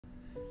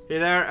Hey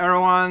there,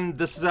 everyone.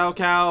 This is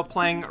Cow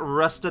playing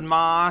Rusted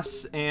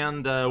Moss,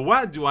 and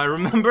what do I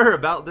remember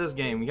about this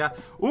game? We got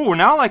we're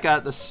now like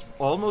at this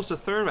almost a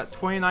third, at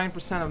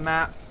 29% of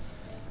map.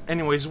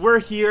 Anyways, we're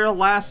here.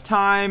 Last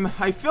time,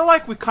 I feel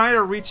like we kind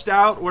of reached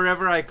out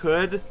wherever I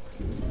could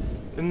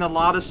in a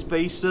lot of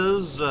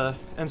spaces,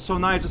 and so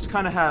now I just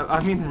kind of have.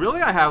 I mean,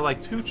 really, I have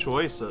like two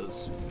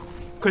choices.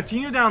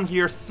 Continue down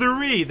here.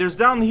 3. There's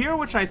down here,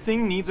 which I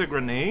think needs a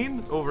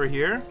grenade over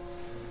here.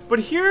 But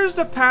here's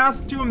the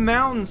path to a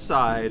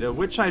mountainside,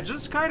 which I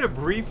just kind of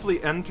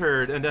briefly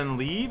entered and then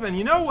leave. And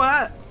you know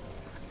what?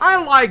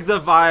 I like the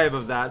vibe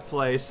of that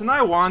place, and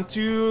I want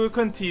to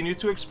continue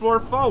to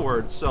explore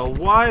forward. So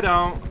why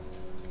don't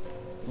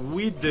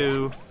we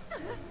do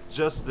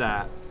just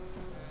that?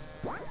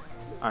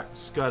 Alright,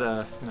 just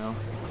gotta, you know,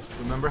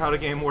 remember how the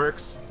game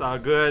works. It's all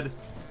good.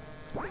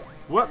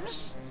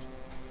 Whoops.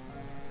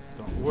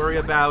 Don't worry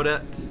about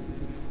it.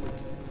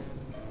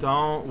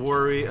 Don't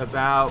worry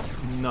about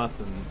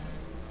nothing.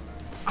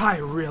 I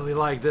really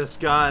like this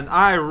gun.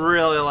 I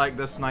really like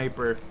the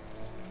sniper.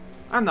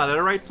 I'm not at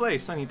the right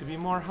place. I need to be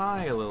more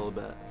high a little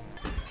bit.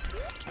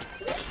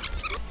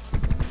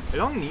 I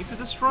don't need to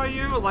destroy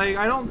you. Like,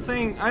 I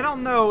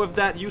don't know if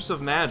that use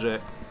of magic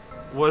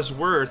was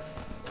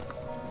worth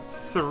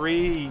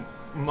 3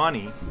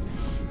 money.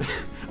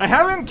 I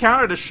haven't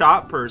encountered a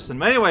shop person.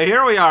 But anyway,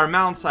 here we are,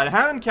 mountainside. I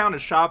haven't encountered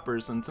a shop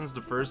person since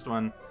the first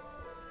one.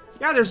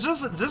 Yeah, this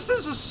is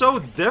just so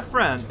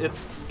different.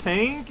 It's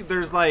pink.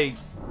 There's like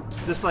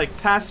this like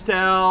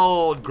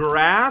pastel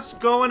grass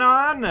going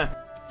on.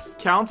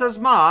 Counts as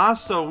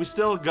moss, so we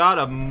still got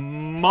a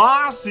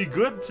mossy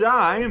good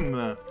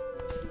time.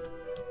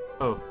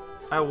 Oh,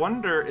 I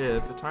wonder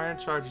if a tire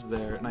charged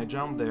there and I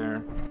jump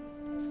there.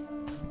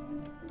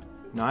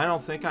 No, I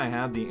don't think I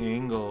have the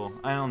angle.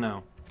 I don't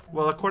know.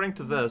 Well, according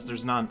to this,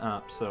 there's not an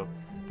up, so,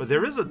 but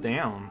there is a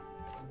down.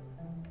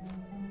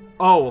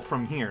 Oh,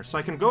 from here, so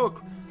I can go.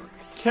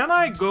 Can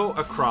I go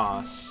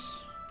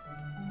across?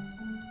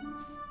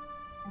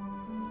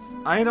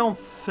 I don't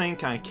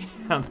think I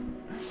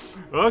can.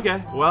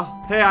 Okay,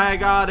 well, hey, I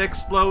got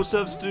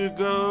explosives to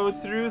go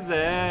through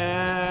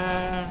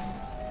there.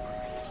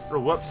 Or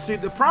whoops, see,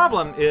 the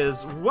problem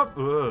is,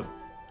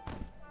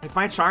 if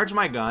I charge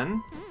my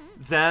gun,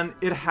 then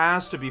it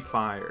has to be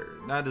fired.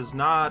 That is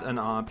not an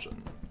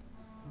option.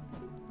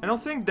 I don't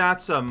think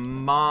that's a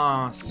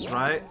moss,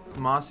 right?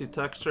 Mossy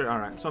texture.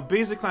 Alright, so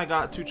basically I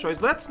got 2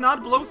 choices. Let's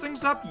not blow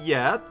things up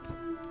yet.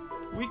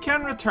 We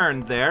can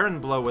return there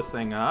and blow a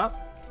thing up.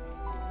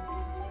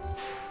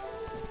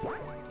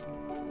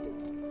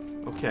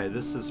 Okay,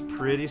 this is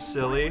pretty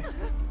silly.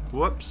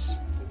 Whoops.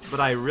 But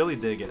I really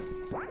dig it.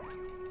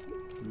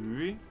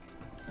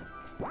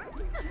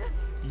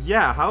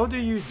 Yeah, how do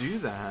you do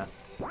that?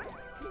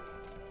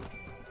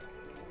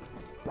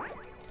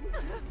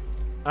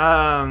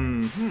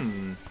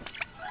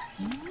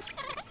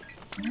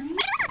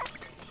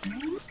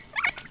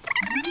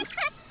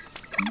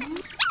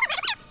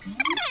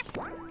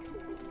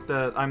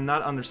 That I'm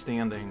not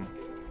understanding.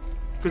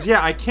 Because,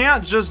 yeah, I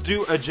can't just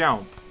do a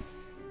jump.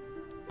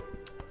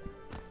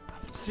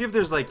 Let's see if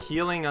there's, like,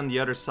 healing on the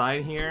other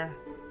side here.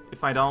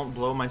 If I don't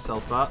blow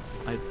myself up.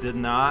 I did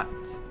not.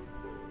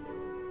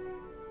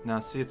 Now,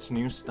 see, it's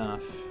new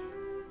stuff.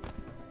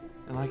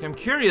 And, like, I'm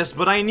curious,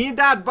 but I need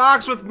that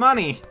box with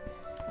money.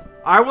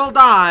 I will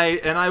die,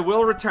 and I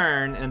will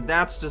return, and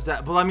that's just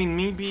that. But, I mean,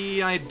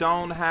 maybe I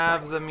don't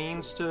have the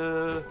means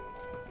to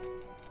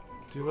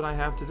do what I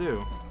have to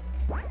do.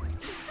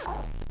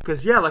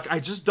 Because, yeah, like, I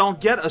just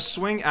don't get a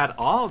swing at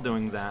all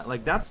doing that.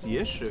 Like, that's the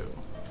issue.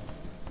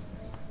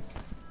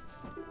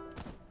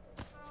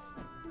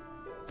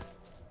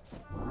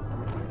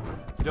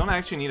 You don't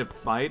actually need to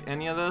fight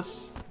any of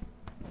this.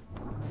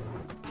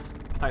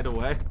 By the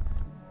way.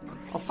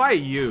 I'll fight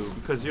you,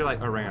 because you're,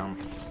 like,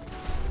 around.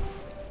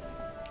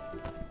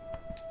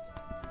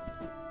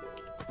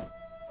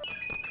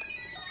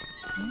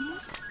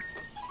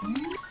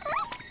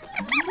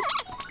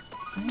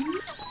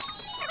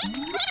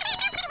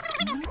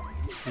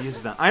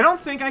 I don't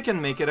think I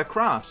can make it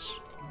across.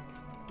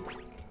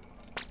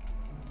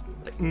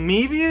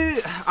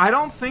 Maybe I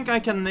don't think I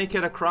can make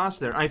it across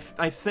there. I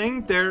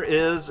think there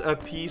is a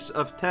piece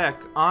of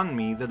tech on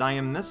me that I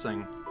am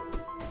missing.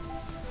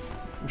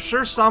 I'm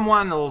sure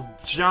someone will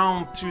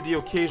jump to the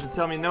occasion and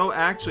tell me, no,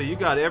 actually, you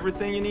got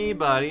everything you need,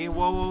 buddy.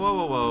 Whoa, whoa, whoa,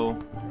 whoa,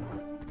 whoa.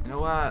 You know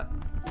what?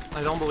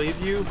 I don't believe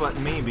you, but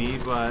maybe,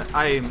 but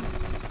I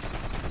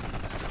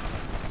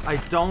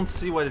don't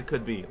see what it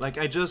could be. Like,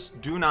 I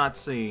just do not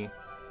see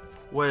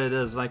what it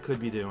is I could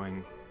be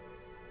doing.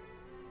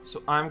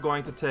 So I'm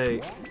going to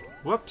take...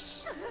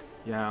 Whoops.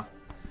 Yeah.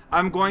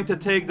 I'm going to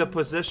take the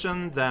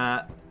position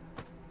that...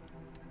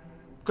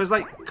 Because,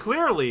 like,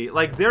 clearly,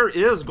 like, there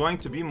is going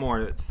to be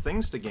more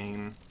things to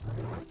gain.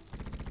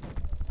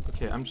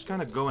 Okay, I'm just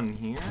gonna go in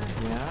here.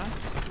 Yeah.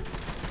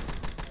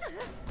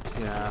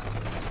 Yeah.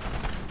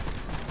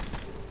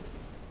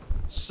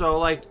 So,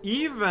 like,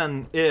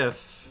 even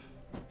if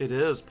it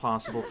is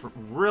possible for...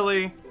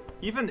 Really?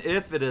 Even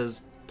if it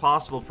is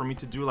possible for me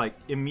to do, like,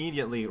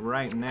 immediately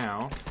right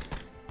now.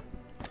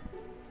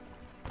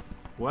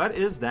 What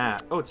is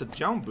that? Oh, it's a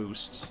jump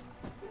boost.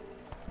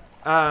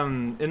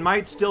 It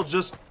might still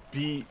just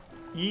be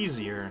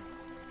easier.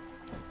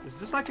 Is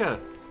this like a...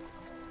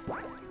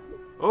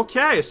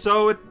 Okay,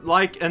 so it,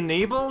 like,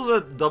 enables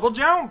a double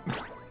jump?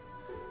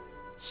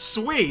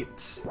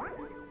 Sweet.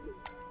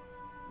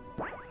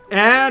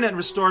 And it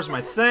restores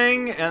my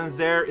thing, and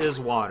there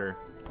is water.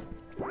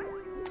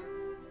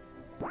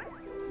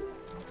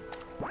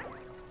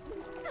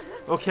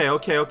 Okay,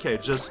 okay, okay,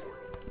 just...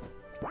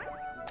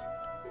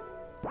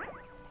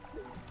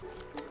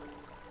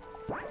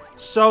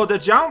 So the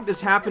jump is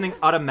happening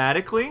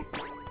automatically.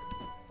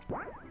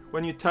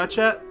 When you touch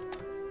it,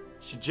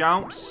 she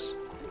jumps,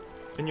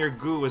 and your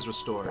goo is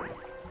restored.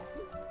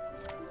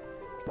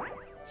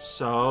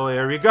 So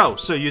there you go.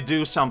 So you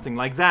do something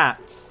like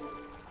that.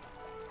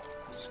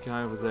 This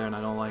guy over there, and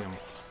I don't like him.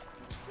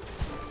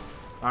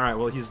 Alright,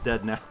 well, he's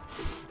dead now.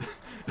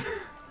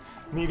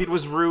 Maybe it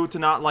was rude to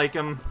not like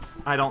him.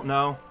 I don't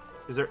know.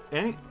 Is there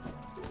any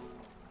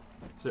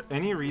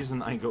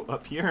reason I go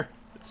up here?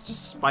 It's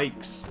just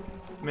spikes.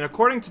 I mean,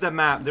 according to the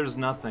map, there's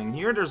nothing.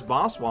 Here, there's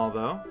boss wall,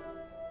 though.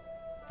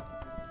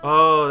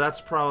 Oh, that's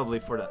probably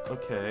for that.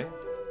 Okay.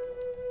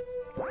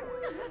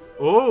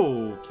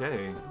 Oh,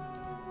 okay.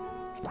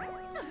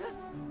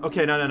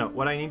 Okay, no.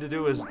 What I need to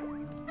do is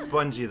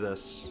bungee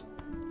this.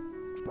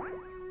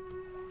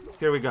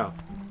 Here we go.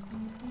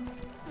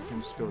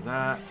 Can just go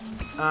that.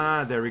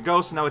 There we go.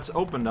 So now it's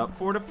opened up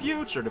for the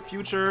future. The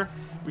future,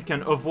 we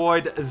can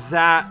avoid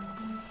that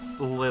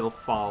little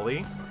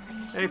folly.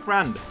 Hey,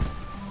 friend.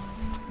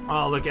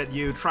 Oh, look at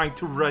you trying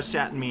to rush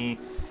at me.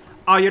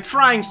 Oh, you're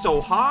trying so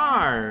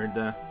hard.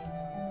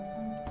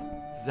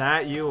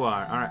 That you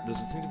are. Alright,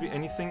 doesn't seem to be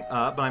anything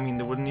up, but I mean,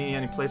 there wouldn't be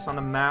any place on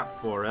the map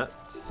for it.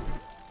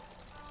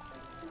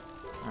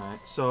 Alright,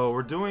 so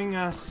we're doing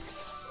a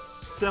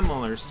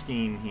similar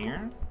scheme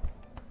here.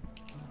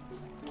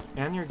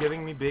 And you're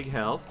giving me big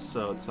health,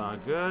 so it's all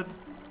good.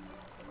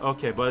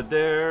 Okay, but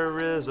there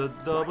is a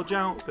double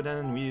jump, and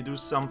then we do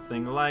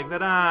something like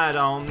that. I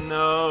don't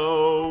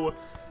know.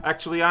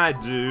 Actually, I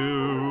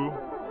do.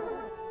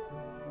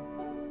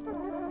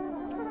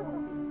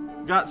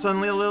 Got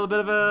suddenly a little bit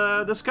of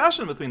a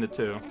discussion between the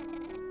two.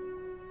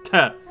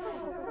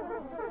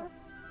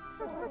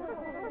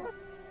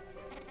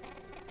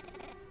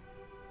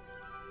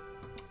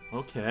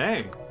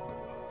 Okay.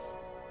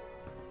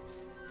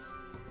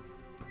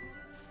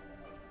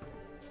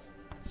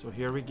 So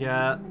here we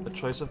get a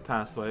choice of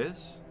pathways.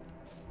 Is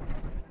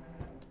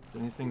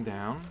there anything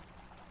down?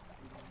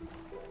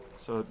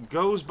 So it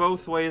goes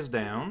both ways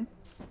down.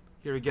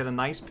 Here we get a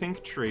nice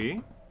pink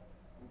tree.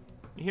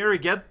 Here we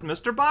get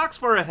Mr. Box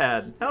for a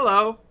head.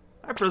 Hello.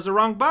 I pressed the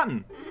wrong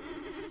button.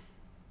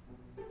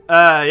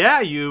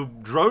 Yeah, you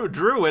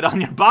drew it on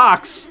your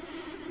box.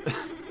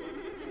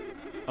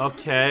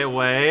 Okay,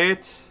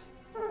 wait.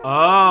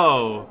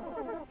 Oh.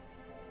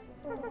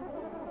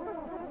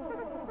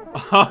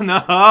 Oh,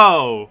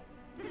 no.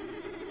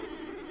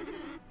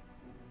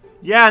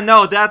 Yeah,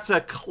 no, that's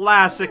a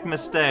classic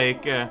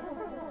mistake.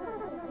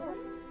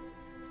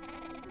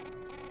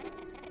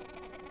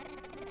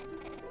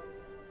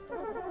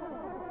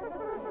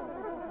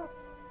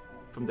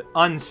 From the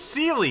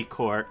Unseelie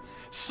Court.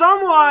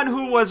 Someone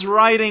who was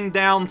writing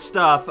down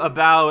stuff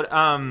about,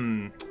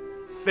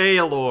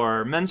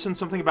 Phalor mentioned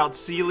something about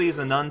Seelies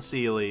and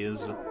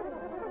Unseelies.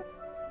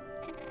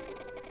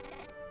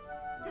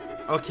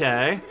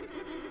 Okay.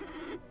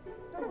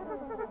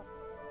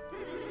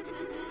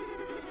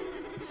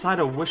 Inside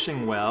a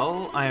wishing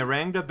well, I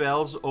rang the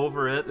bells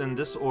over it in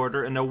this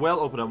order, and the well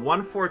opened up.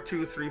 1, 4,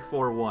 2, 3,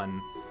 4,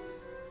 1.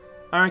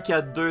 1,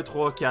 4, 2, 3,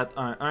 4, 1.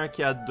 1,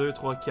 4, 2,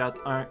 3, 4,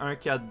 1. 1, 4,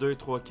 2, 3,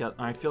 4, 1.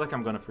 I feel like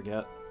I'm gonna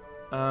forget.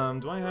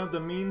 Do I have the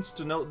means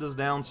to note this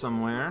down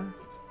somewhere?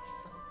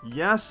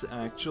 Yes,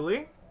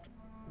 actually.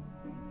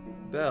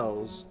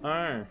 Bells.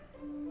 1,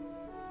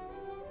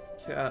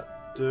 4,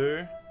 2,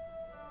 3,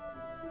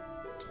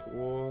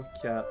 4,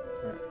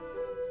 1.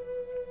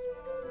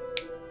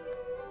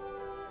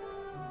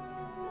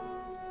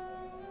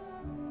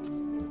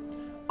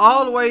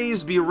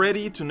 Always be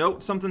ready to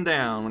note something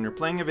down when you're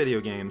playing a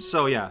video game.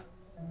 So yeah.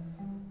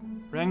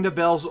 Rang the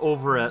bells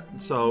over it.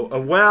 So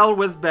a well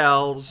with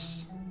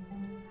bells.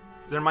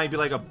 There might be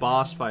like a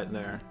boss fight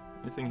there.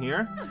 Anything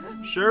here?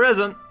 Sure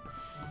isn't.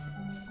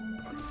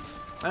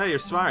 Hey, you're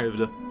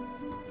survived.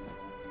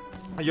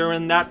 You're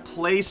in that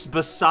place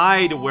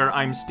beside where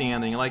I'm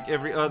standing, like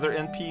every other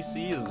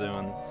NPC is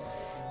doing.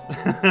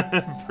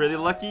 Pretty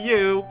lucky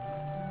you.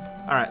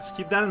 Alright, so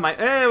keep that in mind.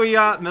 Hey, we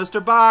got Mr.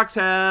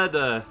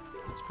 Boxhead.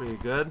 That's pretty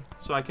good.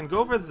 So I can go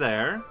over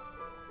there.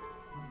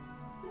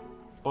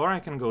 Or I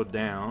can go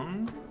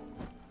down.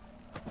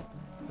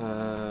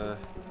 I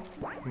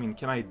mean,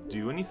 can I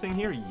do anything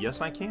here?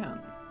 Yes, I can.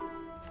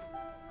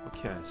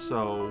 Okay,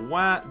 so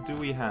what do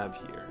we have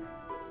here?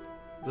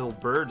 Little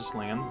bird just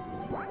land.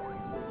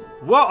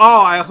 Whoa!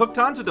 Oh, I hooked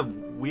onto the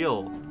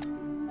wheel.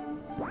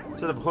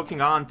 Instead of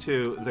hooking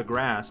onto the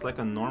grass like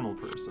a normal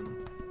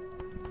person.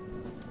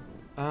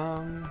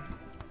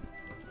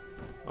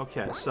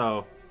 Okay,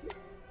 so...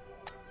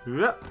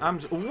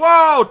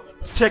 Whoa!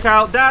 Check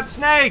out that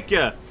snake!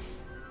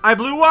 I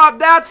blew up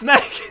that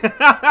snake!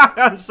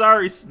 I'm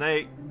sorry,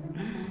 snake.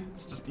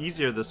 It's just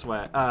easier this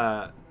way.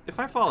 If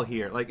I fall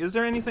here, like, is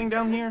there anything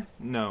down here?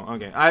 No,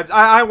 okay.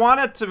 I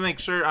wanted to make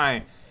sure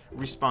I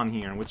respawn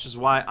here, which is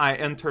why I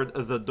entered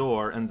the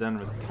door and then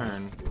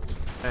returned.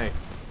 Hey,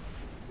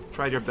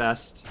 tried your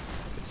best.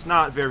 It's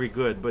not very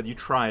good, but you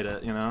tried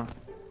it, you know?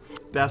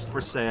 Best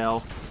for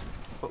sale.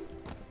 Oh,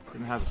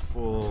 didn't have a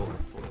fully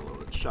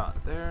loaded shot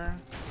there.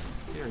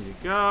 Here you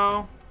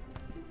go.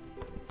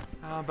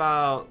 How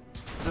about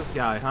this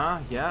guy, huh?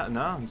 Yeah,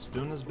 no, he's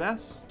doing his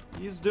best.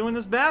 He's doing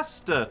his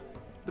best. But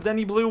then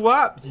he blew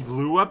up. He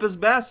blew up his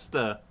best.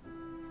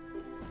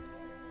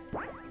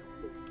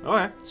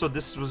 Okay, so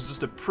this was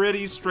just a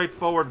pretty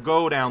straightforward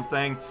go-down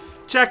thing.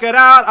 Check it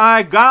out,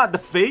 I got the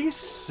face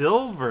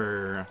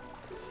silver.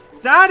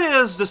 That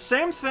is the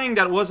same thing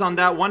that was on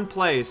that one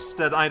place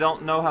that I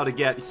don't know how to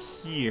get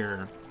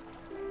here.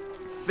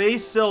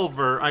 Face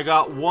silver, I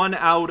got 1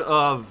 out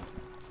of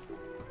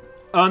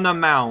an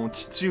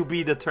amount to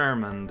be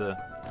determined.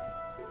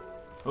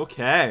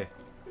 Okay.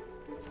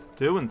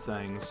 Doing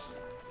things.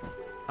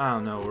 I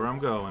don't know where I'm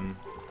going.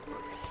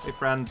 Hey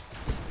friend.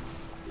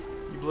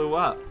 You blew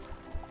up.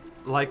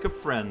 Like a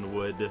friend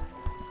would.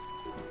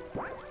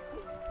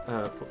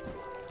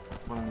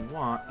 What I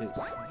want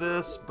is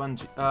this.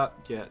 Bungee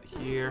up. Get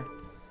here.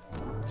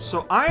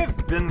 So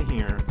I've been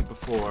here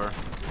before.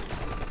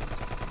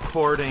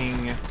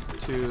 According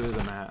to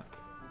the map.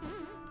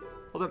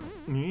 Well,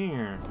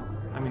 here.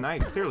 I mean, I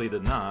clearly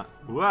did not.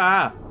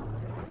 Wah!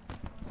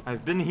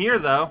 I've been here,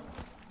 though.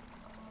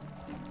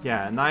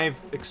 Yeah, and I've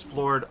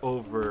explored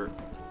over...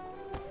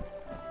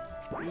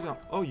 Where you go?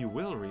 Oh, you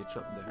will reach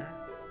up there.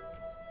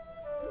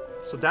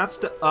 So that's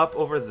the up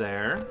over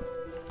there.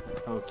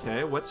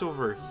 Okay, what's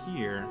over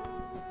here?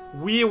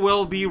 We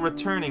will be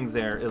returning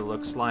there, it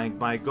looks like,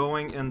 by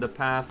going in the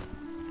path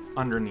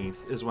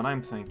underneath, is what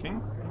I'm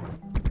thinking.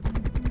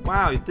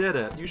 Wow, you did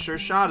it. You sure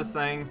shot a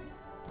thing.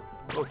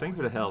 Oh, thank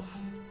you for the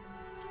health.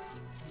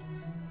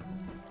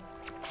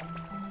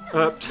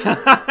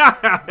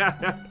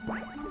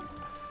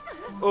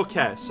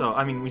 Okay, so,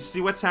 I mean, we see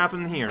what's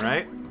happening here,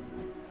 right?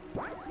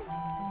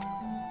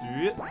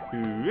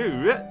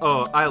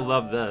 Oh, I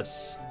love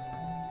this.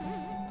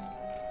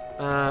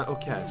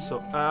 Okay,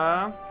 so,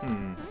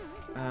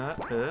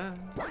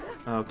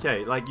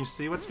 okay, like, you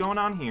see what's going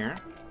on here.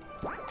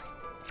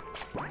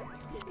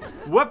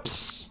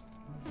 Whoops!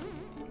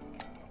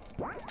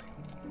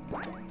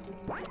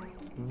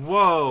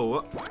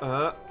 Whoa!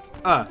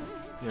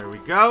 There we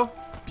go.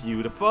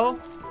 Beautiful.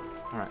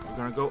 Alright, we're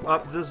gonna go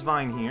up this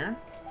vine here.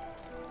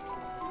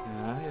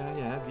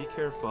 Yeah, be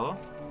careful.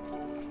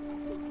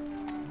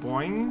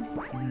 Boing.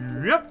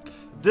 Yep!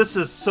 This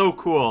is so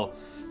cool.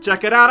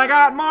 Check it out, I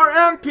got more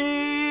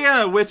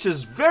MP! Which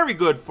is very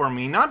good for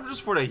me, not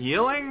just for the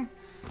healing,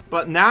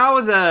 but now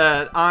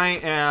that I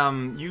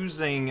am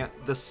using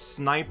the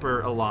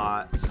sniper a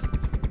lot,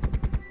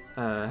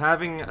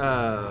 having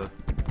a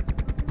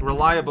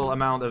reliable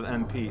amount of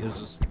MP is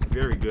just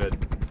very good.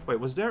 Wait,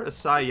 was there a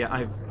side? Yeah,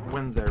 I've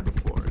went there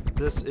before.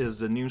 This is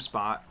the new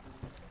spot.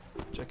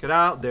 Check it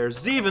out.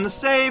 There's even a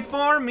save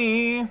for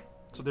me.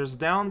 So there's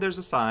down, there's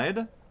a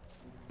side.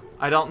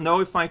 I don't know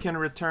if I can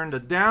return the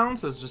down,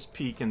 so let's just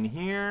peek in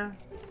here.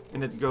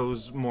 And it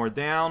goes more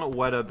down.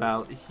 What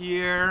about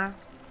here?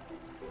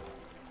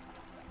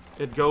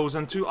 It goes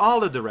into all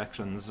the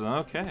directions.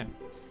 Okay.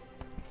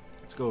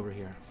 Let's go over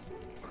here.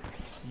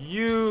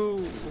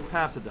 You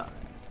have to die.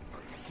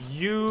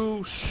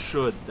 You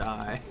should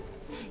die.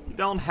 You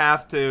don't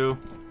have to.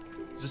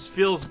 It just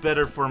feels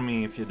better for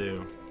me if you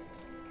do.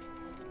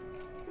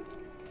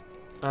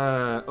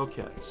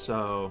 Okay,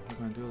 so we're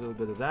gonna do a little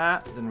bit of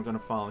that, then we're gonna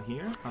follow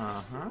here.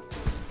 There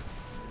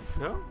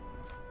we go.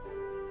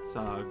 It's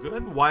all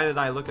good. Why did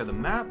I look at the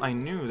map? I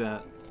knew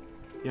that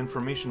the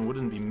information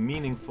wouldn't be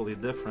meaningfully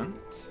different.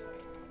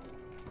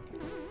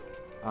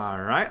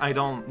 Alright, I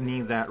don't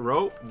need that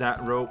rope.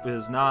 That rope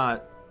is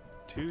not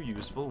too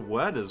useful.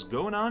 What is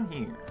going on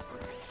here?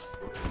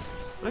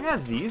 Look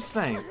at these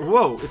things.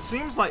 Whoa, it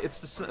seems like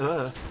it's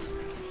the...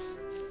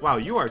 Wow,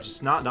 you are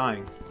just not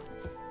dying.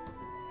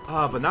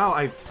 But now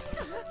I've...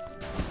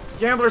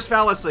 Gambler's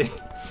fallacy.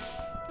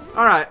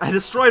 Alright, I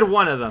destroyed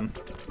one of them.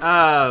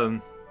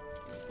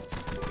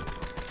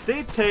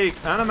 They take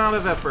an amount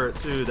of effort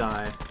to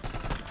die.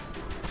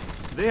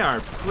 They are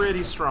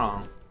pretty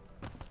strong.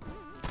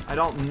 I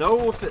don't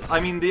know if it... I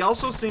mean, they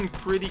also seem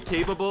pretty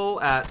capable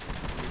at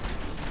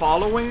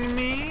following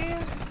me.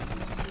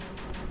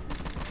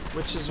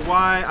 Which is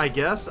why, I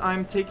guess,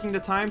 I'm taking the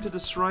time to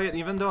destroy it,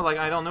 even though, like,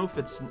 I don't know if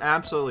it's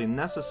absolutely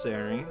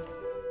necessary.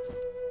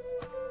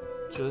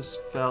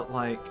 Just felt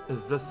like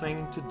the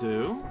thing to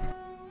do.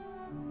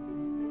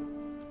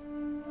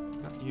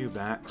 Got you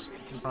back, so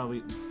I can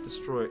probably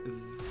destroy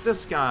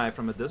this guy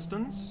from a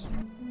distance.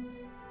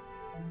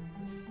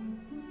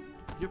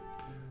 Yep.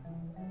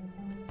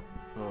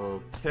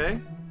 Okay.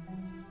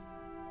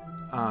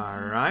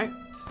 Alright.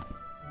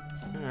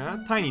 Yeah,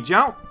 tiny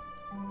jump.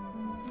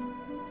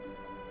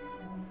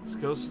 This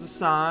goes to the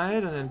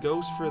side, and it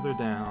goes further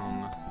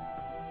down.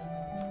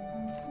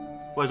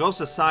 Well, it goes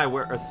to the side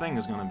where our thing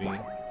is gonna be.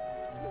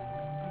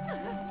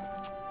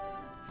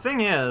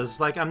 Thing is,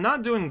 like, I'm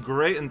not doing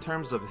great in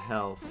terms of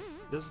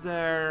health. Is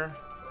there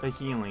a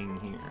healing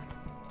here?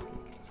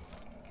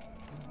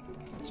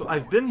 So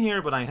I've been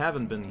here, but I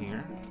haven't been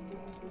here.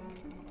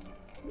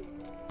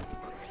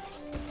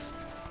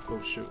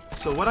 Oh shoot.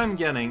 So what I'm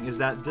getting is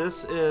that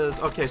this is...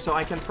 Okay, so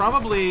I can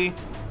probably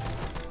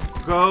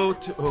go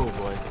to... Oh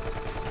boy.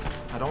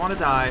 I don't want to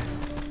die.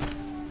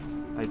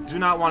 I do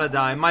not want to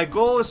die. My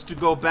goal is to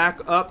go back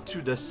up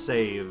to the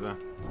save.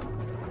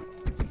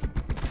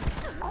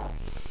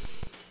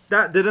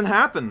 That didn't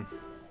happen.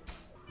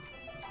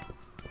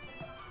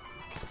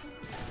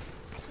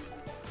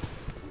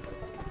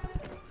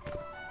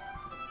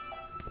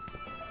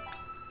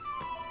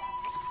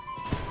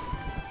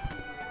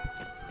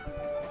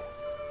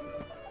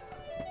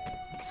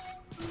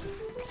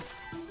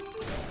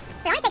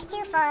 So it only takes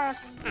 2 full...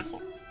 Ah,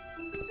 shoot.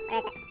 Where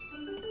is it?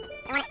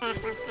 I want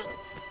it... well,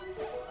 hang on.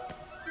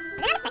 Is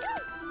there not a second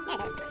one? There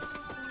it is.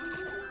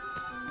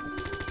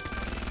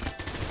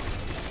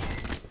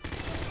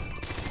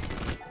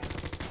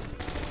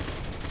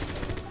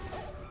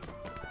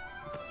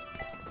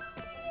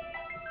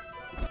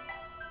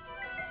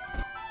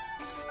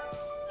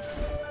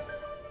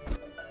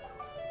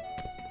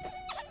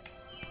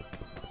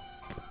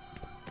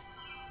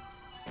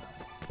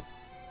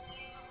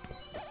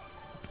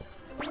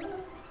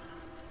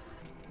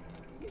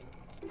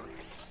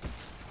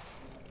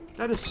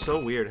 That is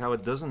so weird how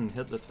it doesn't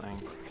hit the thing.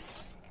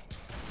 So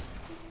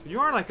you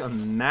are like a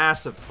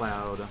massive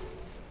cloud.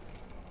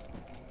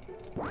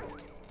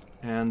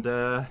 And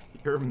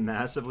you're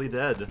massively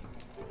dead.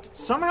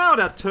 Somehow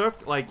that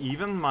took like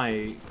even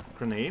my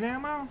grenade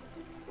ammo?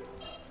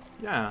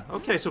 Yeah,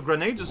 okay, so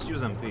grenade just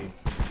use MP.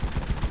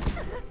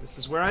 This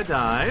is where I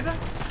died.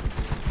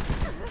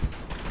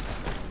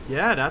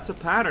 Yeah, that's a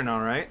pattern,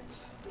 alright.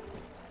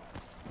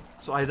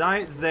 So I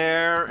died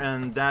there,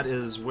 and that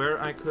is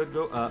where I could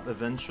go up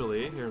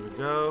eventually. Here we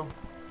go.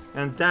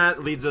 And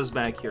that leads us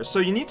back here. So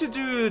you need to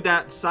do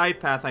that side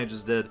path I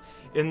just did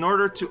in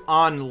order to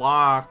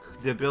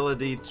unlock the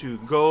ability to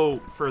go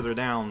further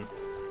down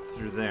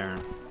through there.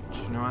 Which,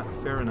 you know what,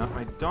 fair enough.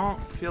 I don't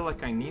feel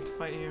like I need to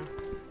fight you.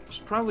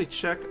 Should probably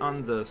check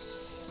on the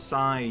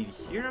side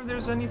here if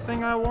there's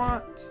anything I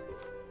want.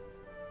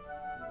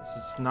 This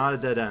is not a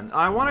dead end.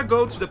 I want to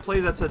go to the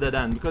place that's a dead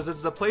end because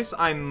it's the place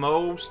I'm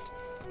most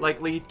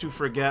likely to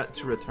forget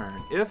to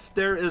return. If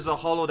there is a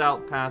hollowed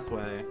out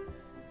pathway.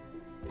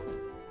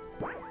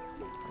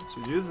 So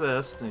you do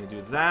this, then you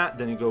do that,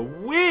 then you go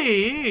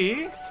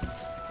wee!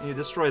 And you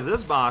destroy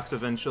this box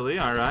eventually,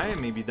 alright,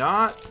 maybe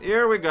not.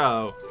 Here we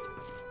go.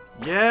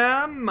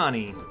 Yeah,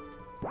 money.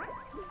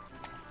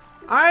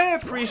 I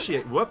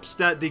appreciate, whoops,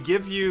 that they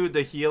give you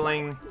the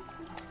healing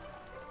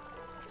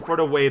for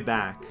the way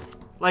back.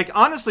 Like,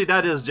 honestly,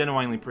 that is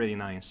genuinely pretty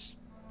nice.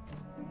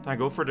 Can I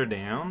go further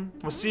down?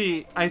 Well,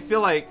 see, I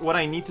feel like what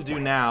I need to do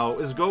now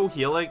is go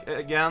heal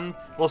again,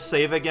 well,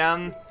 save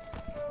again,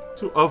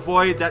 to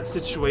avoid that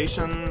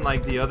situation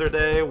like the other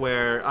day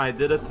where I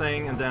did a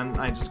thing and then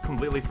I just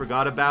completely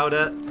forgot about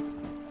it,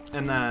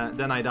 and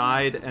then I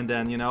died, and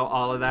then, you know,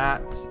 all of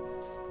that.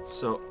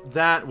 So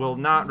that will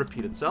not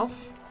repeat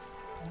itself.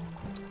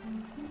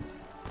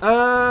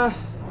 Well,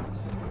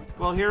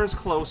 here is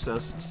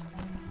closest,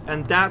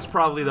 and that's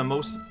probably the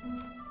most...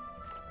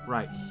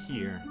 right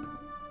here.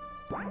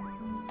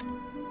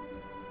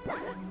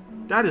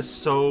 That is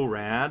so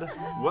rad.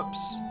 Whoops.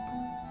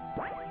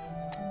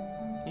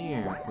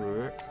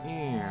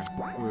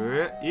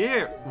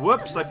 Here.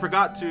 Whoops, I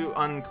forgot to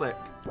unclick.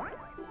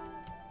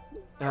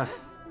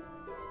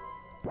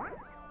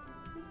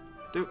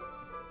 Dude.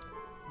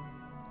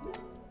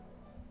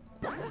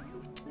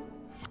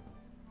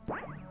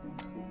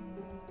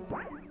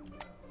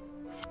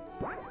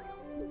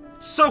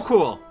 So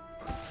cool.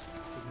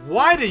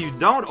 Why do you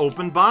don't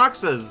open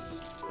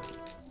boxes?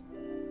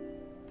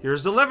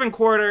 Here's the living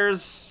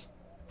quarters.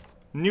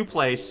 New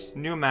place,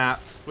 new map,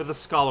 with a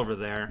skull over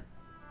there.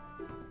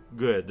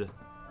 Good.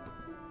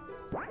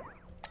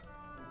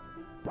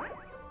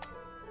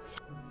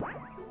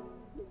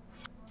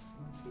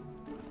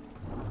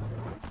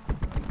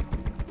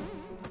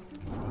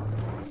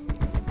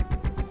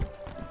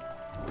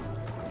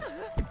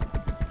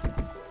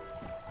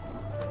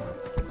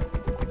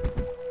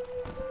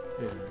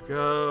 There we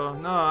go.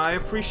 No, I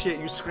appreciate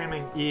you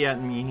screaming E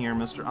at me here,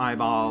 Mr.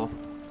 Eyeball.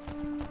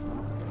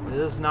 It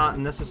is not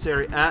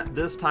necessary at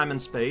this time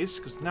and space,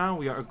 because now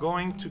we are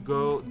going to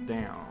go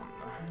down.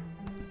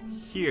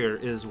 Here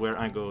is where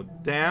I go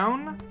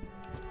down.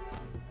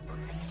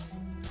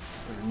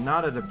 We're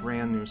not at a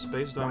brand new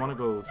space. Do I want to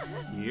go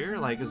here?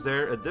 Like, is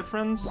there a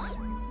difference?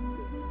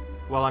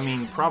 Well, I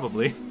mean,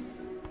 probably.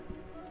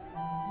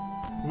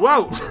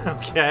 Whoa!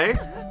 Okay.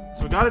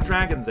 So we got a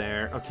dragon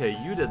there. Okay,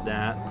 you did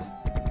that.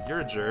 You're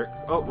a jerk.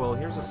 Oh, well,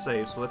 here's a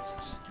save, so let's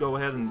just go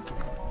ahead and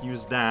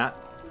use that.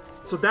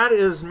 So that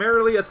is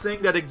merely a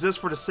thing that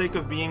exists for the sake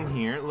of being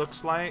here, it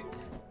looks like.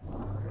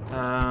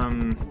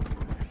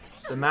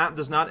 The map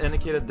does not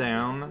indicate it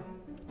down.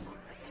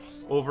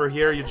 Over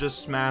here, you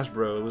just smash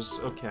bros.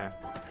 Okay.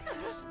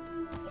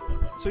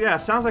 So yeah,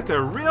 sounds like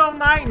a real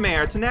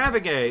nightmare to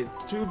navigate.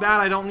 Too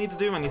bad I don't need to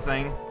do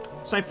anything.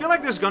 So I feel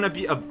like there's gonna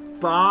be a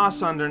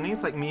boss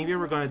underneath. Like maybe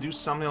we're gonna do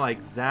something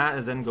like that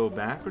and then go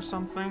back or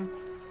something.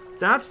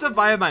 That's the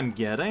vibe I'm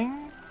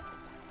getting.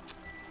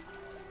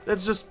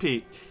 Let's just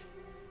peek.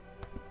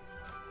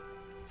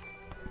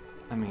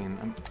 I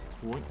mean,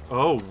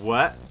 oh,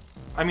 what?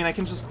 I mean, I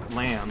can just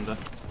land.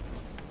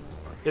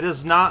 It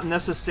is not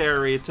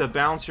necessary to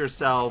bounce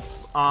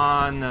yourself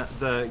on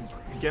the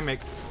gimmick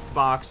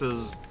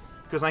boxes,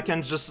 because I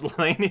can just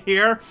land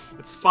here.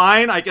 It's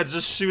fine. I can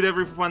just shoot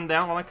everyone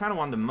down. Well, I kind of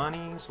want the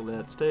money, so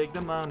let's take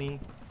the money.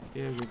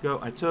 Here we go.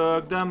 I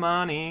took the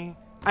money.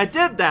 I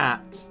did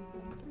that!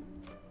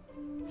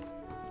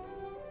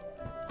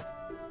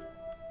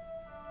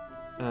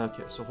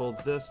 Okay, so hold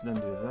this, then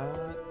do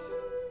that.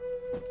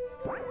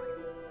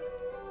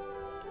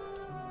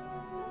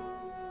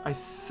 I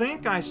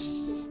think I'm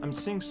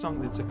seeing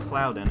something. It's a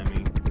cloud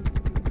enemy.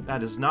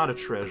 That is not a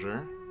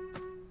treasure.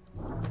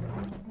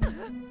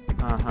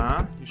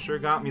 Uh-huh. You sure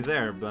got me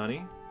there,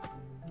 buddy.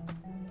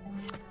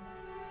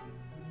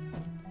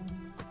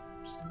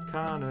 Just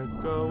kinda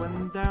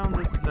going down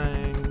the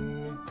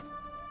thing.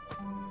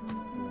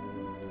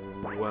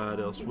 What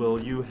else will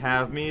you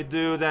have me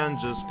do then?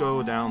 Just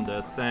go down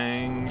the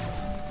thing.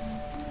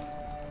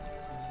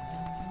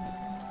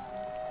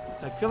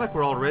 So I feel like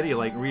we're already,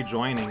 like,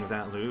 rejoining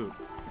that loop.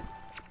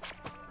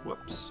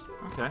 Whoops.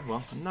 Okay,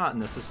 well, not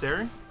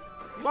necessary.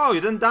 Whoa,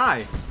 you didn't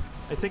die!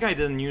 I think I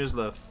didn't use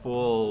the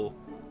full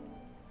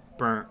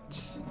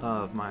burnt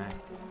of my...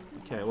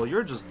 Okay, well,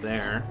 you're just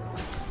there.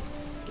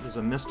 It is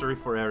a mystery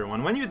for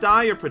everyone. When you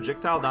die, your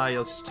projectile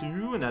dies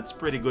too, and that's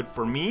pretty good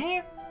for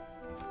me.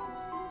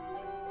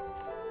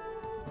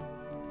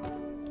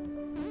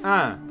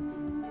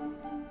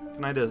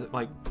 Can I just,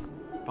 like,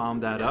 bomb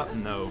that up?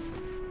 No.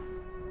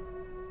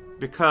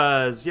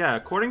 Because, yeah,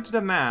 according to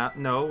the map,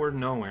 no, we're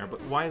nowhere.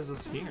 But why is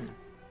this here?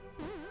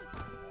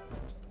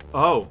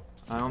 Oh,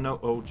 I don't know.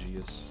 Oh,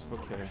 jeez.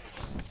 Okay.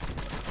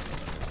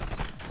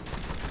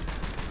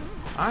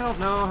 I don't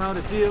know how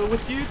to deal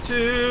with you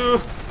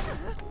two.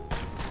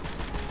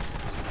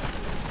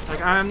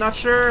 Like, I'm not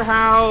sure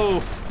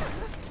how...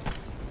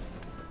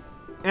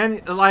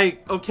 And,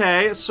 like,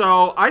 okay,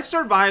 so I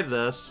survived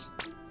this,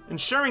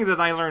 ensuring that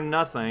I learned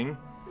nothing.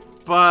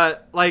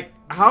 But, like,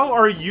 how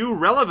are you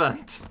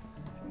relevant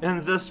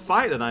in this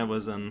fight that I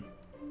was in?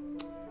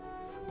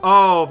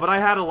 Oh, but I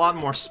had a lot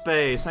more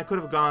space. I could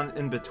have gone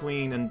in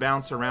between and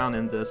bounced around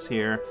in this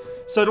here.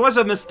 So it was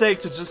a mistake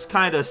to just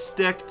kind of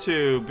stick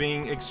to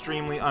being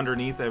extremely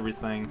underneath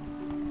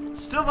everything.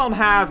 Still don't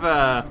have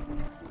a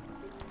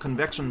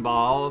convection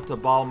ball to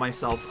ball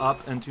myself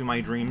up into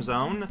my dream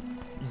zone.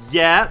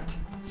 Yet.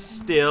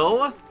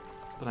 Still.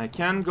 But I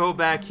can go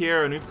back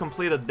here, and we've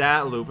completed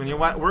that loop. And you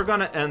know what? We're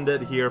gonna end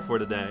it here for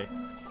today.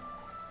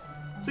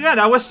 So yeah,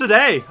 that was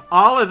today.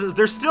 All of this,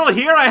 they're still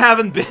here. I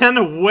haven't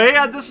been way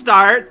at the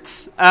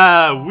start.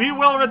 We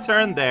will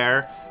return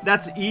there.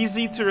 That's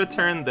easy to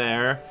return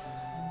there.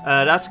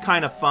 That's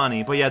kind of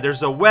funny. But yeah,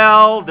 there's a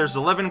well. There's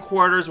 11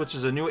 quarters, which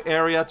is a new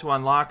area to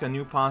unlock a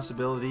new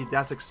possibility.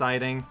 That's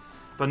exciting.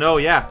 But no,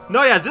 yeah.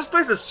 No, yeah, this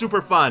place is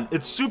super fun.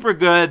 It's super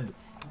good.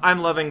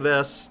 I'm loving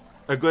this.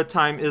 A good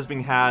time is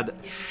being had.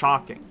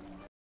 Shocking.